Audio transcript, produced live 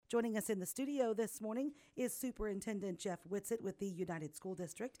Joining us in the studio this morning is Superintendent Jeff Whitsitt with the United School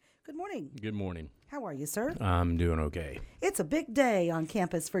District. Good morning. Good morning. How are you, sir? I'm doing okay. It's a big day on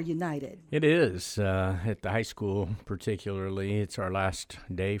campus for United. It is. At the high school particularly, it's our last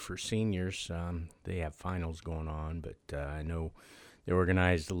day for seniors. They have finals going on, but I know they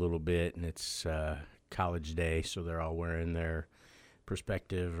organized a little bit, and it's college day, so they're all wearing their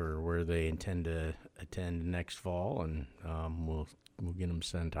perspective or where they intend to attend next fall, and we'll get them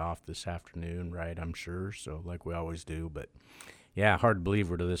sent off this afternoon, right, I'm sure, so like we always do. But, yeah, hard to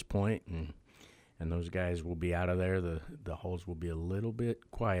believe we're to this point, and those guys will be out of there. The halls will be a little bit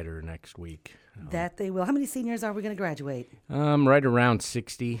quieter next week. That they will. How many seniors are we going to graduate? Right around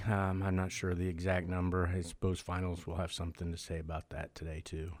 60. I'm not sure the exact number. I suppose finals will have something to say about that today,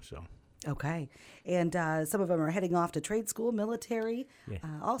 too, so. Okay. And some of them are heading off to trade school, military,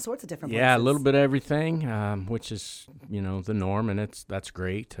 all sorts of different places. Yeah, a little bit of everything, which is, the norm, and that's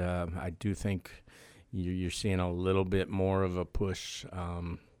great. I do think you're seeing a little bit more of a push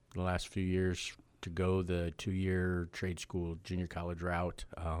the last few years to go the 2-year trade school junior college route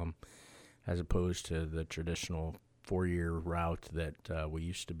as opposed to the traditional 4-year route that we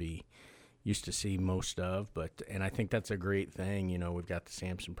used to see most of, and I think that's a great thing. We've got the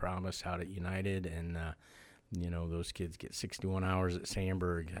Samson Promise out at United, and those kids get 61 hours at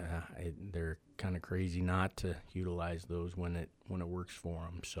Sandburg. They're kind of crazy not to utilize those when it works for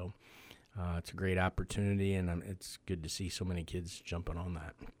them. So it's a great opportunity, and it's good to see so many kids jumping on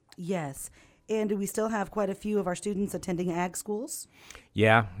that. Yes. And do we still have quite a few of our students attending ag schools?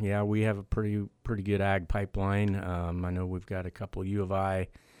 Yeah, we have a pretty good ag pipeline. I know we've got a couple U of I.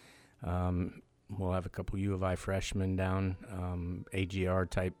 We'll have a couple U of I freshmen down, AGR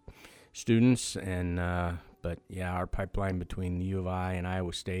type students, but yeah, our pipeline between the U of I and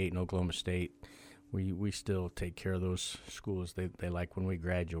Iowa State and Oklahoma State, we still take care of those schools. They like when we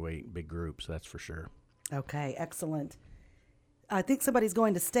graduate big groups, that's for sure. Okay, excellent. I think somebody's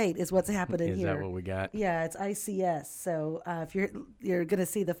going to state is what's happening here. Is that what we got? Yeah, it's ICS. So if you're going to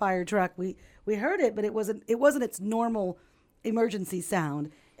see the fire truck, we heard it, but it wasn't its normal emergency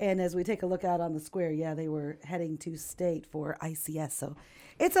sound. And as we take a look out on the square, they were heading to state for ICS. So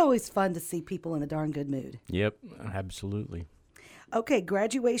it's always fun to see people in a darn good mood. Yep, absolutely. Okay,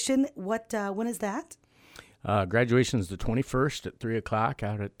 graduation. When is that? Graduation is the 21st at 3 o'clock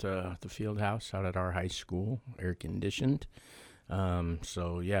out at the field house out at our high school, air conditioned. 3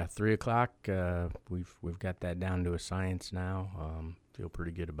 o'clock. We've got that down to a science now. Feel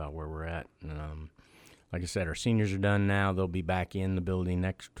pretty good about where we're at. Like I said, our seniors are done now. They'll be back in the building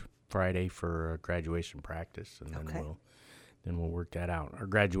next Friday for graduation practice, and then we'll work that out. Our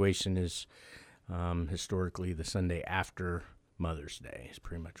graduation is historically the Sunday after Mother's Day. Is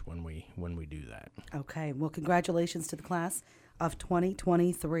pretty much when we do that. Okay. Well, congratulations to the class of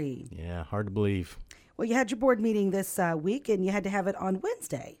 2023. Yeah, hard to believe. Well, you had your board meeting this week, and you had to have it on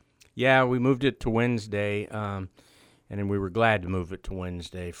Wednesday. Yeah, we moved it to Wednesday, and then we were glad to move it to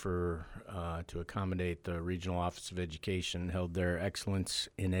Wednesday to accommodate the Regional Office of Education. Held their Excellence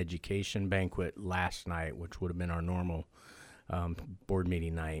in Education banquet last night, which would have been our normal board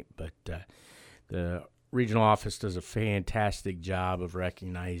meeting night. But the Regional Office does a fantastic job of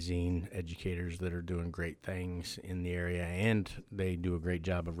recognizing educators that are doing great things in the area, and they do a great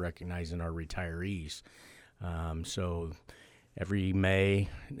job of recognizing our retirees. So every May,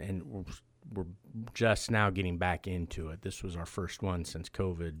 and we're just now getting back into it. This was our first one since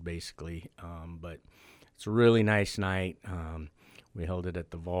COVID, basically, but it's a really nice night. We held it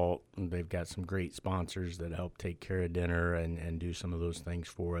at the Vault. They've got some great sponsors that help take care of dinner and do some of those things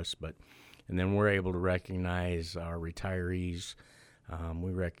for us, and then we're able to recognize our retirees.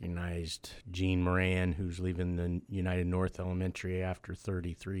 We recognized Jean Moran, who's leaving the United North Elementary after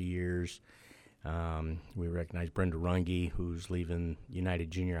 33 years. We recognized Brenda Runge, who's leaving United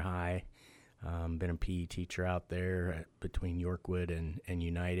Junior High. Been a PE teacher out there between Yorkwood and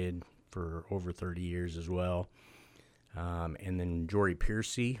United for over 30 years as well. And then Jory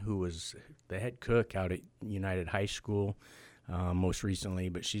Piercy, who was the head cook out at United High School most recently,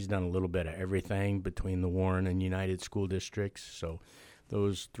 but she's done a little bit of everything between the Warren and United school districts. So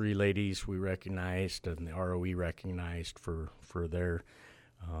those three ladies we recognized, and the ROE recognized for their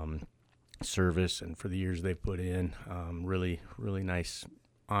service and for the years they've put in. Really, really nice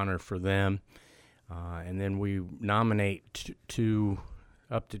honor for them. And then we nominate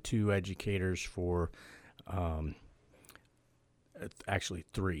up to two educators for actually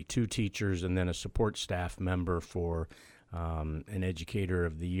two teachers and then a support staff member for an Educator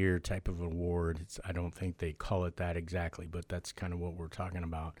of the Year type of award. I don't think they call it that exactly, but that's kind of what we're talking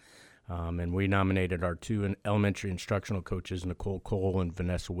about. And we nominated our two elementary instructional coaches, Nicole Cole and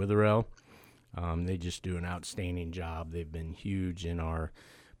Vanessa Witherell. They just do an outstanding job. They've been huge in our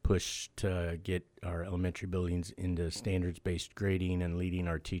push to get our elementary buildings into standards-based grading and leading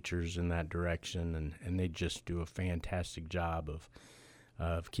our teachers in that direction. And they just do a fantastic job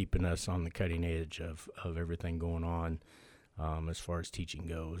of keeping us on the cutting edge of everything going on as far as teaching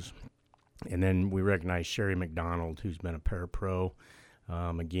goes. And then we recognize Sherry McDonald, who's been a parapro,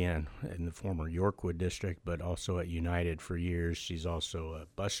 again, in the former Yorkwood district, but also at United for years. She's also a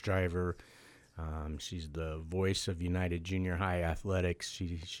bus driver. She's the voice of United Junior High Athletics.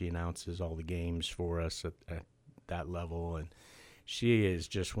 She announces all the games for us at that level, and she is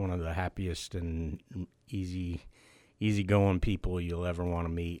just one of the happiest and easygoing people you'll ever want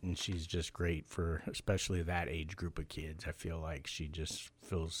to meet, and she's just great for especially that age group of kids. I feel like she just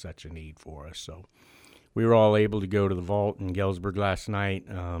fills such a need for us. So we were all able to go to the vault in Galesburg last night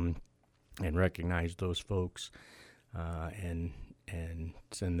and recognize those folks and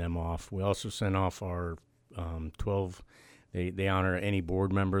send them off. We also sent off our 12. They honor any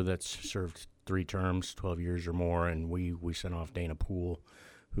board member that's served 3 terms, 12 years or more, and we sent off Dana Poole,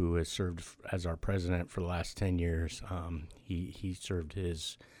 who has served as our president for the last 10 years. He served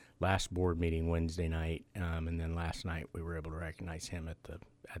his last board meeting Wednesday night, and then last night we were able to recognize him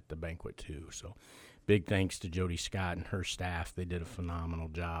at the banquet too. So big thanks to Jody Scott and her staff. They did a phenomenal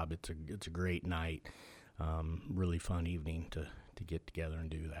job. It's a great night. Really fun evening to get together and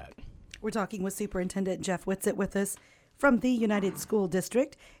do that. We're talking with Superintendent Jeff Whitsitt with us from the United School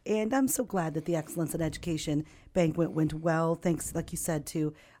District, and I'm so glad that the Excellence in Education banquet went well. Thanks, like you said,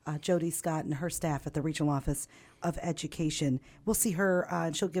 to Jody Scott and her staff at the Regional Office of Education. We'll see her,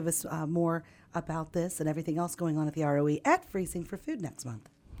 and she'll give us more about this and everything else going on at the ROE at Freezing for Food next month.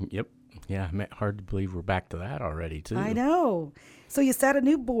 Yep. Yeah, hard to believe we're back to that already, too. I know. So you set a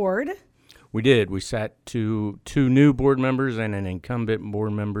new board. We did. We sat two new board members and an incumbent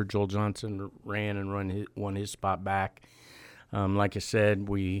board member. Joel Johnson ran and won his spot back. Like I said,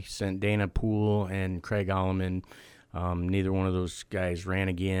 we sent Dana Poole and Craig Alleman. Neither one of those guys ran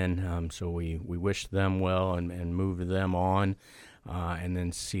again, so we wished them well and moved them on, and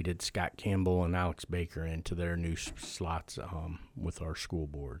then seated Scott Campbell and Alex Baker into their new slots with our school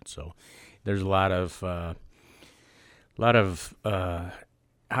board. So there's a lot of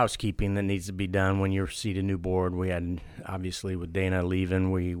housekeeping that needs to be done when you seat a new board. We had, obviously, with Dana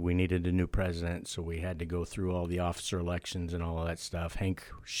leaving, we needed a new president, so we had to go through all the officer elections and all of that stuff. Hank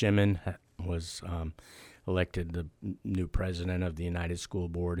Shimon was elected the new president of the United School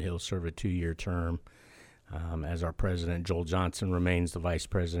Board. He'll serve a 2-year term as our president. Joel Johnson remains the vice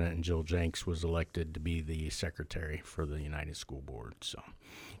president, and Jill Jenks was elected to be the secretary for the United School Board. So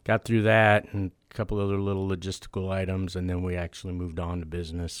got through that and a couple other little logistical items, and then we actually moved on to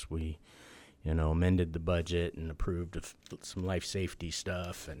business. We, amended the budget and approved of some life safety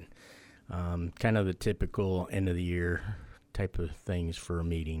stuff and kind of the typical end of the year type of things for a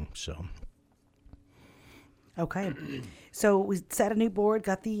meeting. So. Okay. So we set a new board,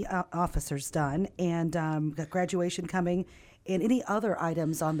 got the officers done, and got graduation coming. And any other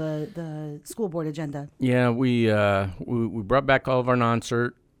items on the school board agenda? Yeah, we brought back all of our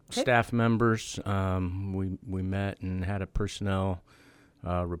non-cert staff members. We met and had a personnel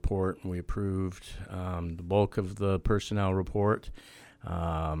report, and we approved the bulk of the personnel report.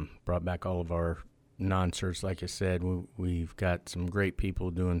 Brought back all of our non-certs. Like I said, we've got some great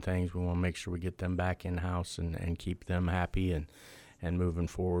people doing things. We want to make sure we get them back in-house and keep them happy and moving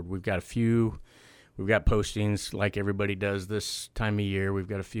forward. We've got postings like everybody does this time of year. We've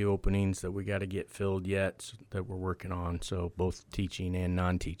got a few openings that we got to get filled yet that we're working on, so both teaching and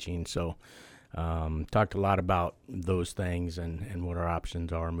non-teaching. So talked a lot about those things and what our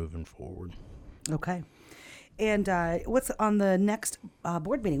options are moving forward. Okay. And what's on the next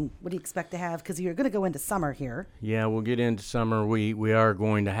board meeting? What do you expect to have? Because you're going to go into summer here. Yeah, we'll get into summer. We are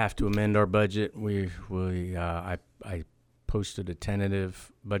going to have to amend our budget. I posted a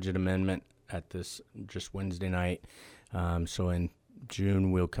tentative budget amendment at this just Wednesday night. So in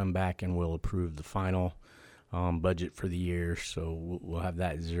June we'll come back and we'll approve the final budget for the year. So we'll have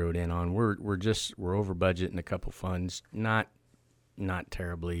that zeroed in on. We're over budget in a couple funds. Not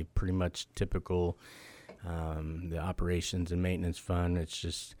terribly. Pretty much typical. The operations and maintenance fund, it's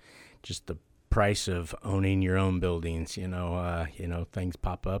just the price of owning your own buildings. Things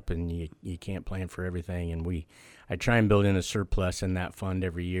pop up and you can't plan for everything. And I try and build in a surplus in that fund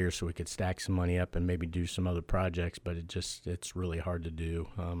every year so we could stack some money up and maybe do some other projects, but it's really hard to do.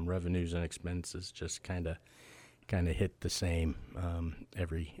 Revenues and expenses just kind of hit the same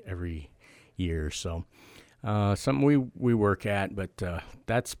every year. So Something we work at, but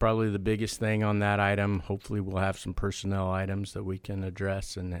that's probably the biggest thing on that item. Hopefully we'll have some personnel items that we can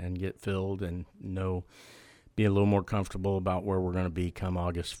address and get filled and be a little more comfortable about where we're going to be come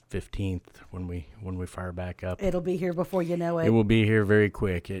August 15th when we fire back up. It'll be here before you know it. It will be here very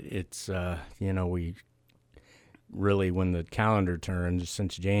quick. It's we really, when the calendar turns,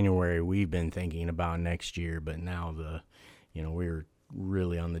 since January, we've been thinking about next year, but now we're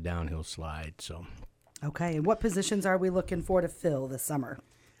really on the downhill slide. So, okay. And what positions are we looking for to fill this summer?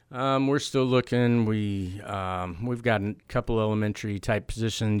 We're still looking. We've got a couple elementary type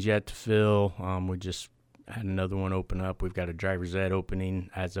positions yet to fill. We just had another one open up. We've got a driver's ed opening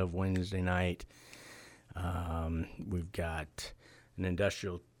as of Wednesday night. We've got an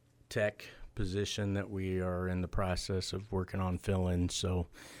industrial tech position that we are in the process of working on filling. So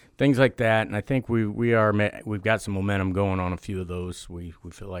things like that. And I think we've got some momentum going on a few of those. We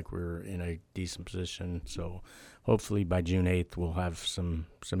feel like we're in a decent position. So hopefully by June 8th, we'll have some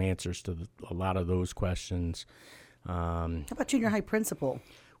answers to a lot of those questions. How about junior high principal?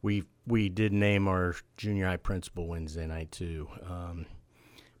 We did name our junior high principal Wednesday night too.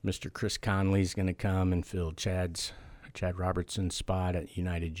 Mr. Chris Conley's going to come and fill Chad Robertson's spot at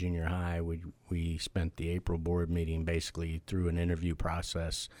United Junior High. We spent the April board meeting basically through an interview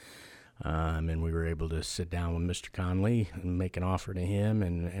process, and we were able to sit down with Mr. Conley and make an offer to him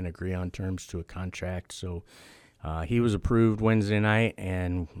and agree on terms to a contract. So he was approved Wednesday night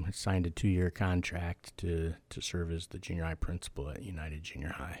and signed a 2-year contract to serve as the junior high principal at United Junior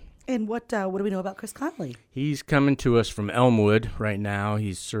High. And what do we know about Chris Conley? He's coming to us from Elmwood right now.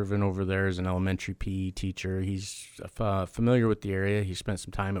 He's serving over there as an elementary PE teacher. He's familiar with the area. He spent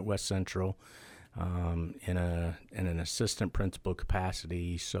some time at West Central in an assistant principal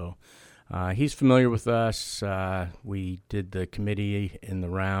capacity. So he's familiar with us. We did the committee in the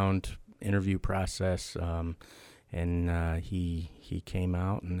round interview process, and he came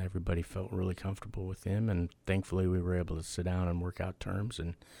out, and everybody felt really comfortable with him. And thankfully, we were able to sit down and work out terms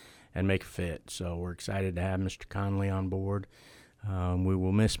and make a fit. So we're excited to have Mr. Conley on board. We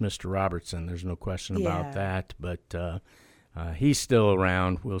will miss Mr. Robertson. There's no question about that. But he's still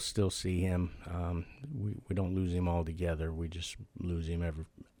around. We'll still see him. We don't lose him altogether. We just lose him every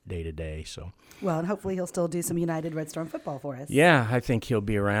day to day. So well, and hopefully he'll still do some United Red Storm football for us. Yeah, I think he'll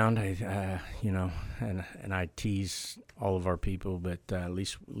be around. And I tease all of our people, but at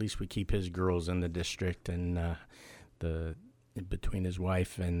least we keep his girls in the district, and between his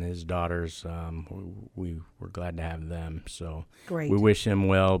wife and his daughters, we're glad to have them. So great. We wish him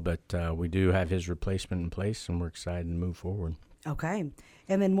well, but we do have his replacement in place, and we're excited to move forward. Okay.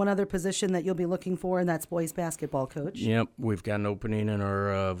 And then one other position that you'll be looking for, and that's boys basketball coach. Yep, we've got an opening in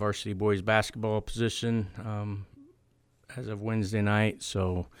our varsity boys basketball position as of Wednesday night.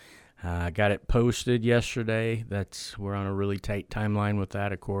 So I got it posted yesterday. We're on a really tight timeline with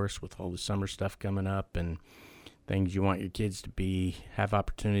that, of course, with all the summer stuff coming up and things you want your kids to have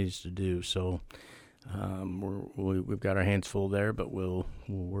opportunities to do. So we've got our hands full there, but we'll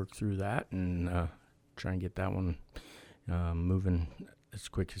work through that and try and get that one moving as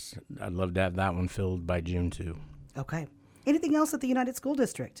quick as I'd love to have that one filled by June 2. Okay. Anything else at the United School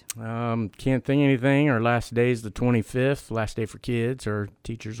District? Can't think anything. Our last day is the 25th, last day for kids. Our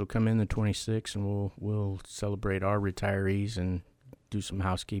teachers will come in the 26th, and we'll celebrate our retirees and do some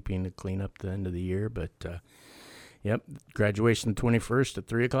housekeeping to clean up the end of the year. But yep, graduation the 21st at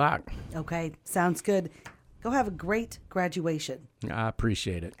 3 o'clock. Okay, sounds good. Go have a great graduation. I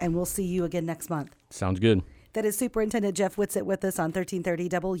appreciate it. And we'll see you again next month. Sounds good. That is Superintendent Jeff Whitsitt with us on 1330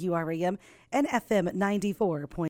 WRAM and FM 94.